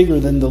much bigger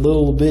than the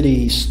little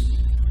bitty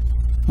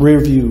rear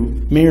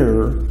view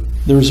mirror.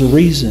 There's a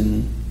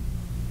reason.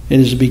 It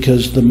is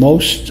because the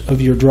most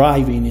of your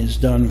driving is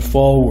done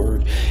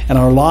forward. And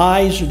our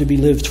lives are to be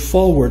lived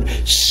forward,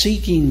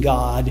 seeking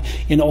God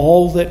in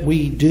all that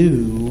we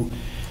do.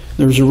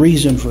 There's a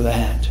reason for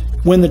that.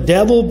 When the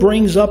devil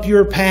brings up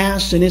your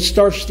past and it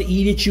starts to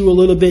eat at you a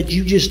little bit,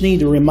 you just need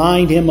to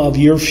remind him of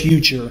your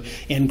future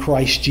in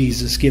Christ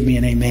Jesus. Give me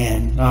an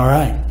amen. All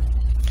right.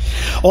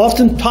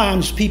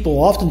 Oftentimes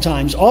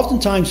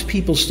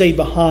people stay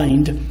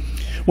behind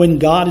when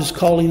God is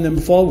calling them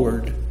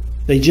forward.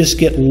 They just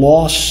get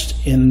lost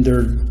in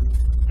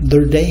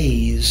their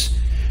days.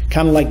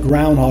 Kind of like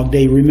Groundhog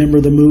Day.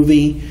 Remember the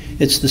movie?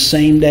 It's the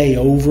same day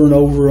over and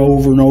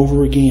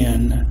over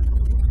again.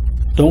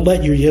 Don't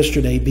let your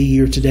yesterday be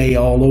your today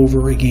all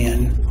over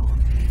again.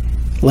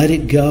 Let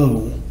it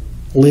go.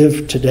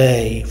 Live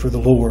today for the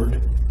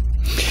Lord.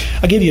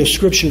 I'll give you a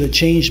scripture that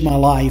changed my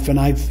life, and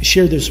I've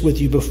shared this with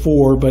you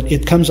before, but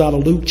it comes out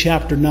of Luke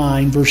chapter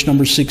 9, verse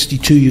number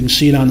 62. You can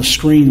see it on the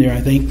screen there,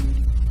 I think.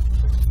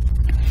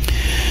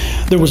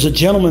 There was a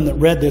gentleman that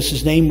read this.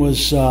 His name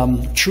was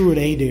Truett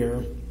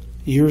Adair.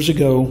 Years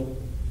ago,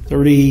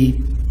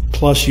 30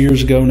 plus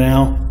years ago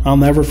now. I'll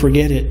never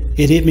forget it.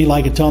 It hit me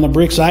like a ton of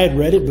bricks. I had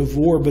read it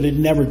before, but it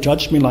never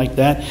touched me like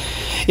that.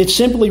 It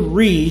simply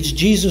reads,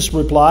 Jesus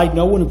replied,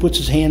 "No one who puts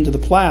his hand to the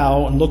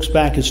plow and looks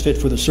back is fit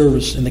for the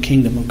service in the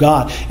kingdom of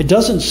God." It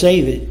doesn't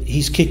say that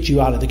he's kicked you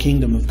out of the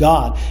kingdom of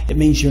God. It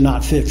means you're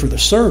not fit for the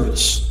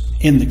service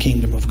in the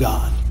kingdom of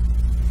God.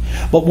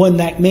 But when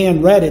that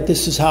man read it,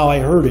 this is how I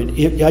heard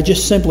it. I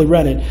just simply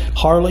read it.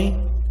 Harley,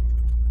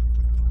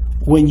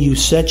 when you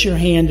set your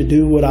hand to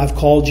do what I've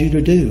called you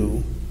to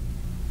do,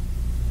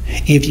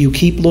 if you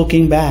keep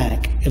looking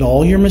back at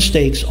all your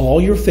mistakes,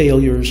 all your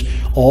failures,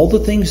 all the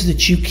things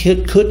that you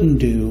couldn't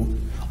do,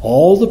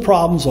 all the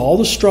problems, all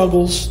the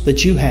struggles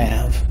that you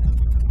have,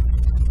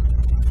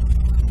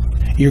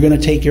 you're going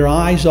to take your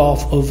eyes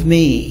off of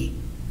me.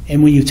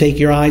 And when you take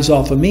your eyes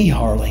off of me,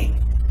 Harley,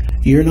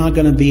 you're not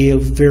going to be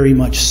of very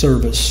much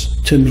service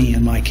to me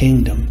and my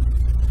kingdom.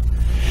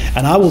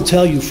 And I will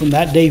tell you, from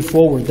that day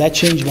forward, that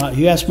changed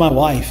you ask my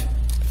wife,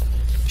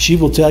 she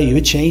will tell you,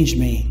 it changed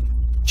me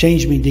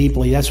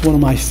deeply. That's one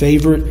of my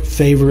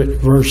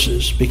favorite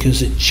verses,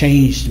 because it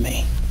changed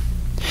me.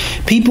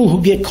 People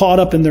who get caught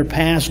up in their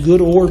past, good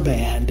or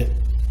bad,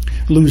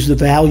 lose the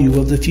value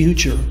of the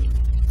future.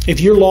 If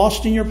you're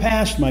lost in your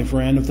past, my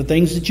friend, of the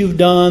things that you've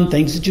done,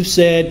 things that you've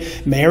said,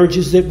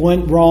 marriages that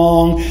went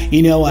wrong,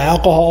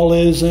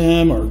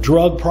 alcoholism or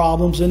drug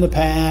problems in the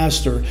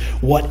past, or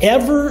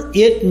whatever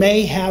it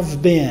may have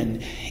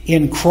been,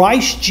 in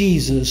Christ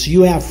Jesus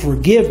you have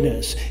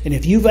forgiveness. And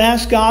if you've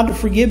asked God to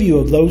forgive you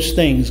of those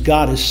things,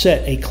 God has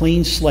set a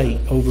clean slate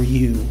over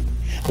you.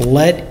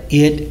 Let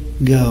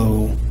it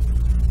go.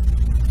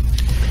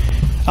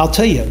 I'll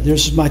tell you,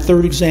 this is my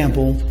third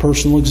example,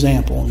 personal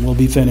example, and we'll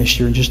be finished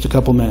here in just a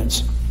couple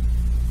minutes.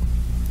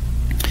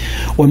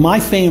 When my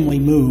family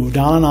moved,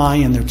 Don and I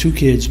and their two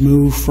kids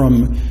moved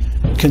from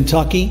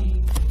Kentucky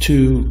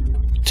to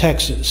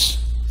Texas,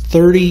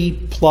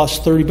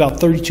 about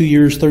 32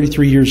 years,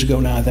 33 years ago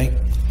now, I think.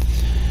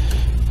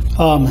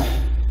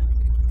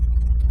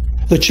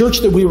 The church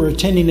that we were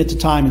attending at the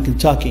time in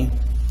Kentucky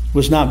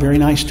was not very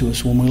nice to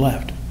us when we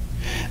left.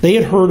 They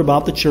had heard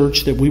about the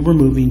church that we were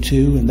moving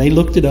to, and they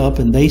looked it up,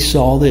 and they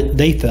saw that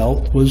they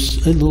felt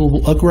was a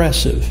little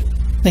aggressive.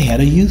 They had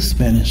a youth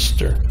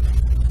minister,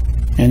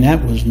 and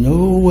that was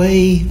no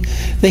way.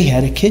 They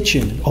had a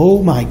kitchen.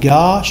 Oh my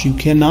gosh, you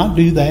cannot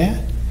do that.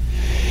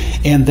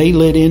 And they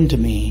let into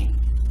me,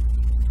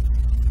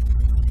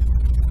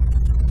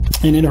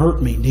 and it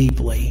hurt me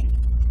deeply.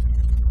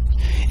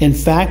 In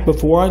fact,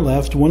 before I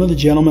left, one of the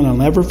gentlemen, I'll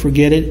never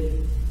forget it,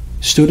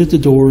 stood at the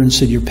door and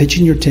said, "You're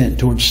pitching your tent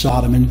towards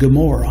Sodom and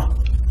Gomorrah."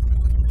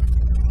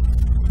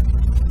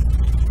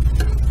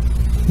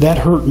 That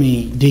hurt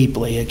me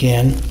deeply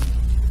again.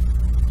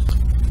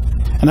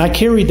 And I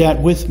carried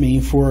that with me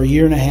for a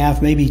year and a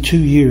half, maybe 2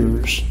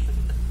 years.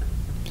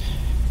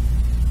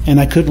 And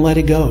I couldn't let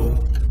it go.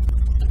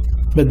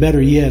 But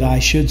better yet, I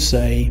should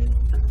say,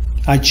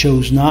 I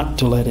chose not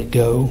to let it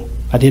go.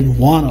 I didn't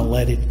want to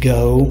let it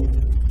go.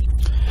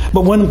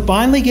 But when I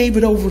finally gave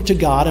it over to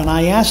God, and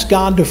I asked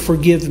God to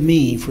forgive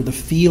me for the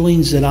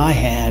feelings that I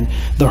had,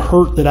 the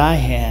hurt that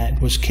I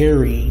was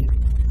carrying,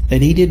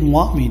 that He didn't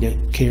want me to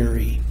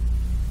carry,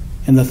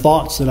 and the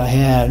thoughts that I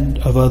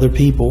had of other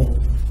people,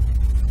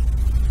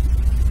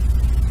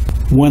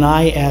 when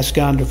I asked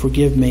God to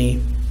forgive me,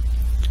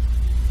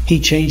 He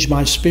changed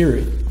my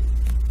spirit.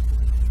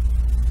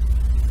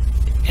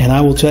 And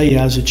I will tell you,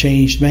 I was a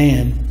changed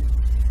man.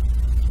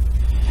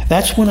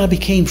 That's when I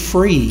became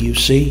free, you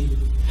see.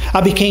 I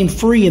became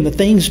free, and the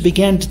things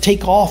began to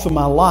take off in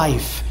my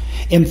life,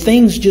 and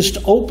things just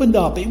opened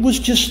up. It was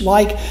just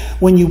like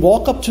when you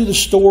walk up to the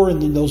store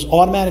and then those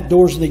automatic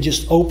doors, and they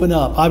just open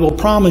up. I will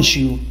promise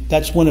you,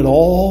 that's when it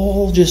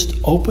all just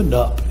opened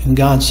up, and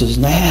God says,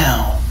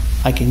 "Now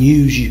I can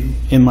use you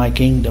in my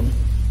kingdom."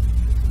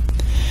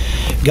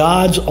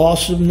 God's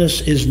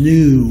awesomeness is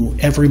new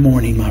every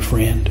morning, my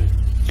friend.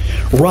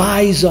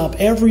 Rise up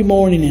every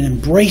morning and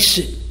embrace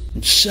it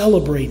and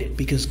celebrate it,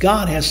 because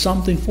God has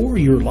something for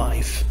your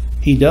life.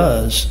 He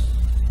does.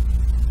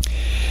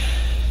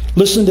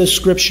 Listen to this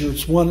scripture.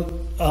 It's one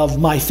of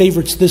my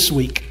favorites this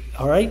week.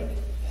 All right?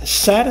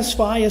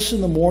 "Satisfy us in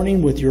the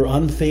morning with your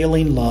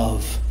unfailing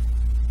love,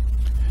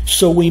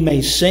 so we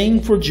may sing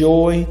for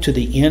joy to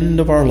the end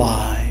of our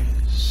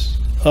lives."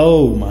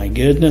 Oh my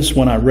goodness.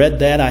 When I read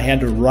that, I had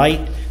to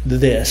write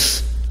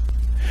this.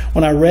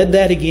 When I read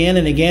that again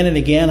and again and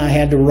again, I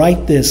had to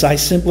write this. I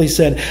simply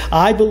said,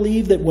 I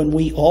believe that when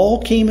we all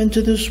came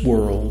into this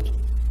world,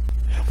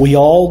 we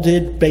all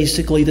did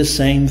basically the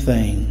same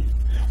thing.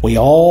 We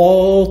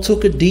all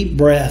took a deep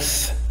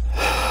breath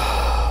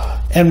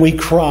and we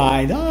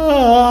cried,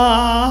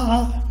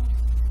 "Ah,"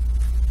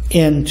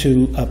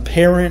 into a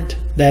parent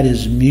that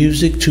is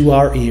music to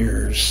our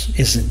ears,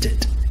 isn't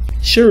it?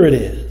 Sure it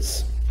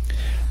is.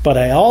 But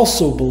I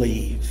also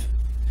believe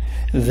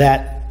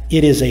that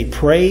it is a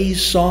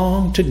praise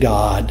song to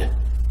God,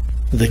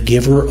 the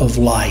giver of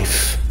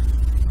life,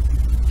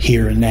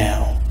 here and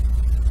now.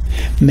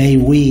 May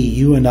we,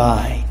 you and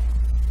I,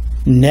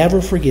 never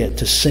forget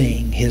to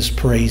sing His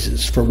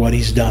praises for what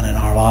He's done in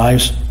our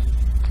lives.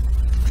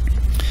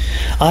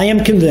 I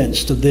am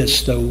convinced of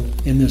this, though,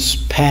 in this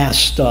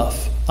past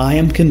stuff. I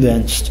am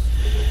convinced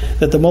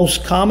that the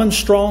most common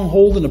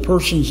stronghold in a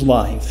person's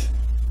life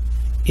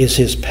is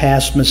his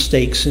past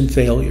mistakes and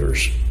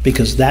failures,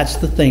 because that's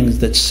the things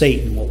that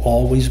Satan will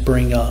always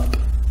bring up.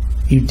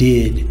 You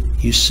did,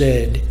 you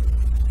said,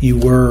 you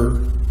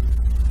were.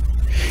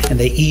 And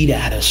they eat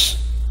at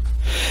us.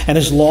 And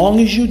as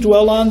long as you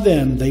dwell on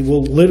them, they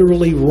will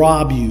literally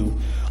rob you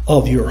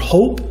of your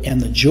hope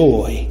and the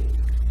joy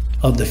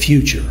of the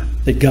future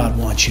that God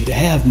wants you to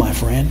have, my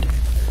friend.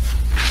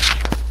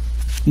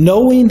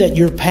 Knowing that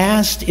your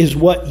past is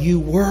what you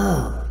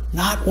were,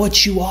 not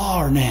what you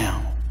are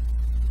now.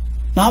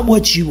 Not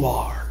what you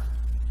are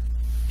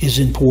is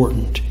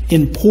important.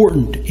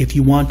 Important if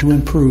you want to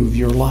improve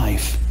your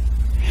life.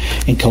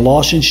 In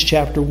Colossians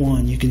chapter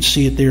 1, you can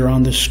see it there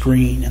on the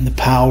screen and the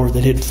power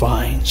that it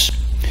finds.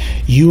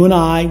 You and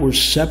I were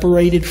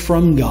separated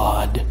from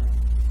God,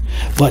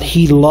 but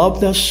He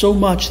loved us so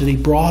much that He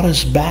brought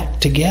us back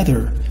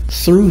together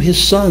through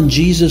His Son,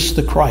 Jesus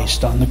the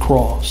Christ, on the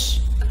cross.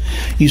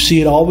 You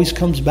see, it always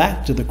comes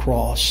back to the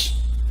cross.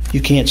 You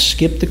can't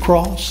skip the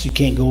cross. You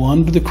can't go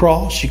under the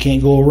cross. You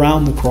can't go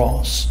around the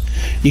cross.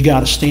 You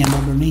got to stand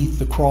underneath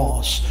the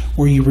cross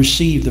where you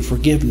receive the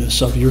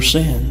forgiveness of your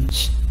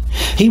sins.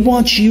 He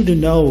wants you to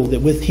know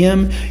that with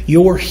Him,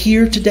 you're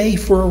here today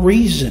for a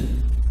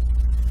reason.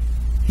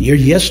 Your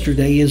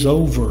yesterday is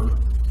over.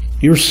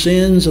 Your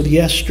sins of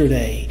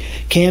yesterday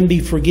can be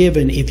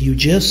forgiven if you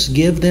just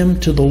give them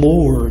to the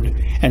Lord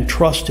and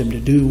trust Him to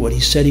do what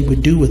He said He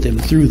would do with them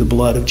through the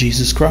blood of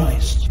Jesus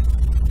Christ.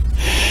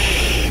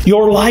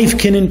 Your life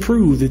can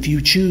improve if you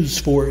choose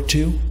for it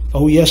to.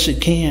 Oh, yes,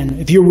 it can.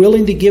 If you're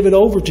willing to give it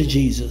over to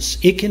Jesus,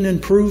 it can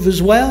improve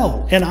as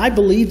well. And I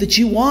believe that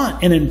you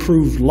want an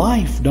improved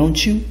life,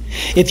 don't you?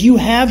 If you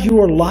have,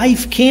 your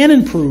life can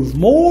improve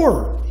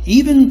more.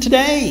 Even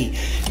today,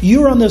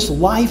 you're on this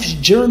life's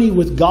journey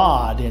with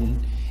God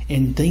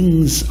and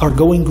things are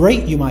going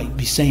great, you might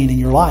be saying in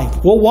your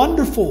life. Well,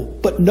 wonderful.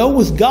 But know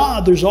with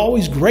God, there's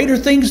always greater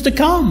things to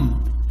come.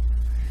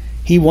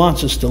 He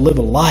wants us to live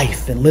a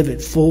life and live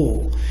it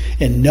full.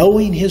 And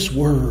knowing His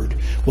Word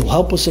will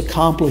help us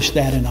accomplish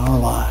that in our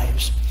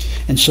lives.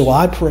 And so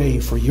I pray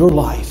for your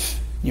life,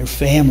 your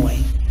family.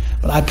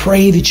 But I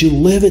pray that you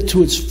live it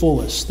to its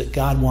fullest that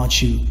God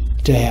wants you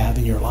to have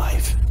in your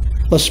life.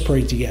 Let's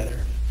pray together.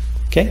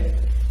 Okay?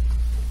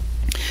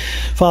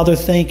 Father,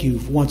 thank you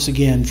once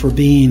again for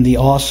being the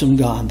awesome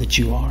God that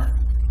you are.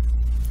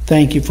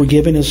 Thank you for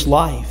giving us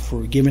life,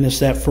 for giving us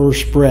that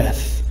first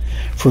breath,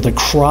 for the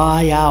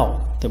cry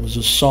out that was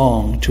a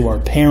song to our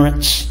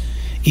parents'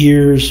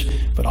 ears,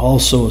 but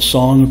also a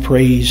song of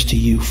praise to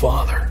you,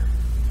 Father.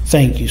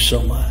 Thank you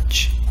so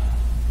much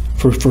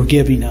for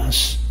forgiving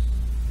us,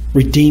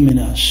 redeeming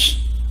us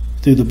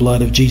through the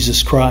blood of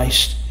Jesus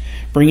Christ,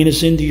 bringing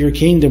us into your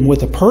kingdom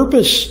with a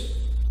purpose.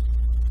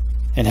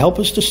 And help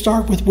us to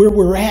start with where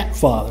we're at,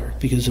 Father,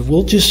 because if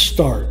we'll just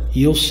start,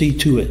 you'll see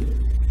to it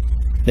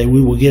that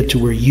we will get to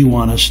where you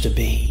want us to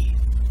be.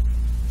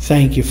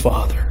 Thank you,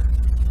 Father.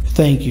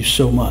 Thank you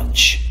so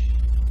much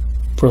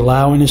for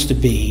allowing us to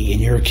be in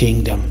your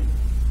kingdom.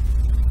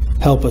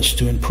 Help us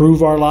to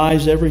improve our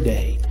lives every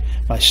day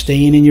by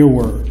staying in your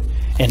word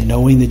and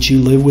knowing that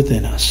you live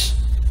within us.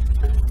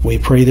 We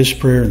pray this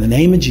prayer in the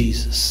name of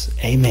Jesus.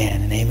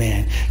 Amen and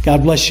amen.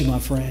 God bless you, my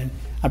friend.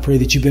 I pray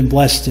that you've been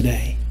blessed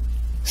today.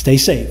 Stay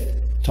safe.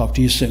 Talk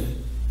to you soon.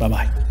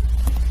 Bye-bye.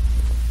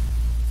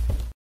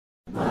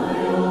 My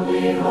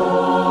only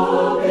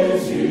hope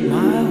is you.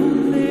 My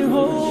only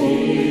hope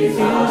Jesus,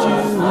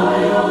 is you.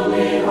 my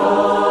only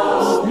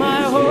hope.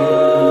 My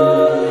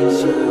hope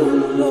is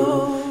you,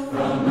 Lord.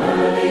 From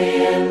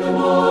early in the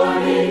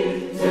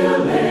morning till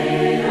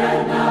late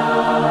at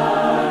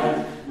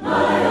night,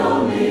 my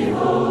only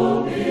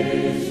hope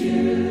is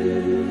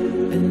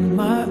you. And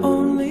my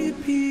only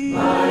peace.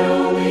 My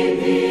only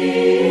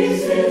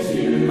peace is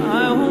you.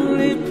 My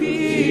only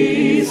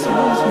peace is you.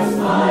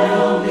 My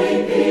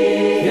only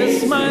peace.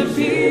 Yes, my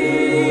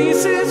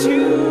peace is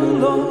you,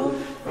 Lord.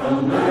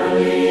 From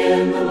early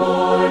in the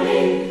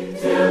morning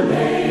till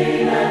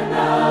late at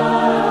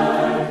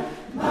night,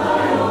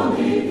 my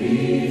only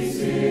peace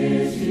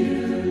is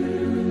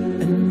you.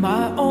 And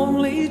my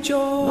only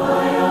joy.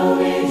 My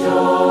only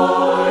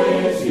joy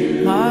is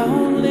you. My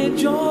only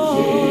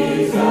joy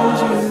is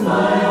you.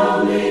 My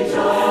only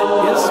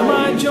joy. Yes,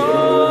 my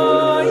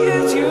joy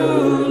is you,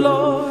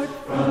 Lord.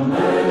 From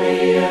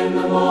early in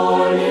the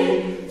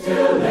morning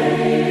till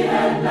late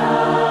at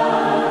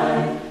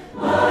night,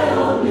 my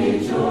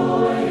only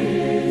joy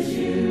is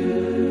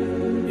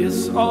you.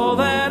 It's all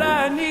that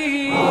I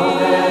need. All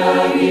that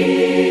I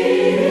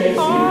need.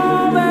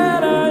 All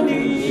that I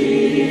need.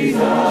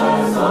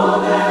 Jesus, all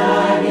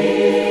that I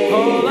need.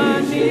 All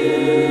I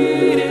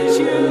need is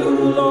you,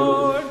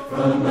 Lord.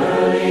 From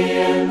early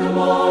in the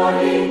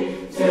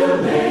morning till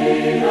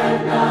late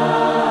at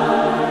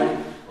night,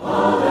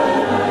 all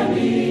that I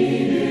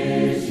need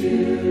is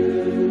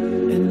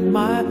you. And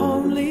my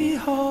only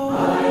hope.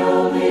 My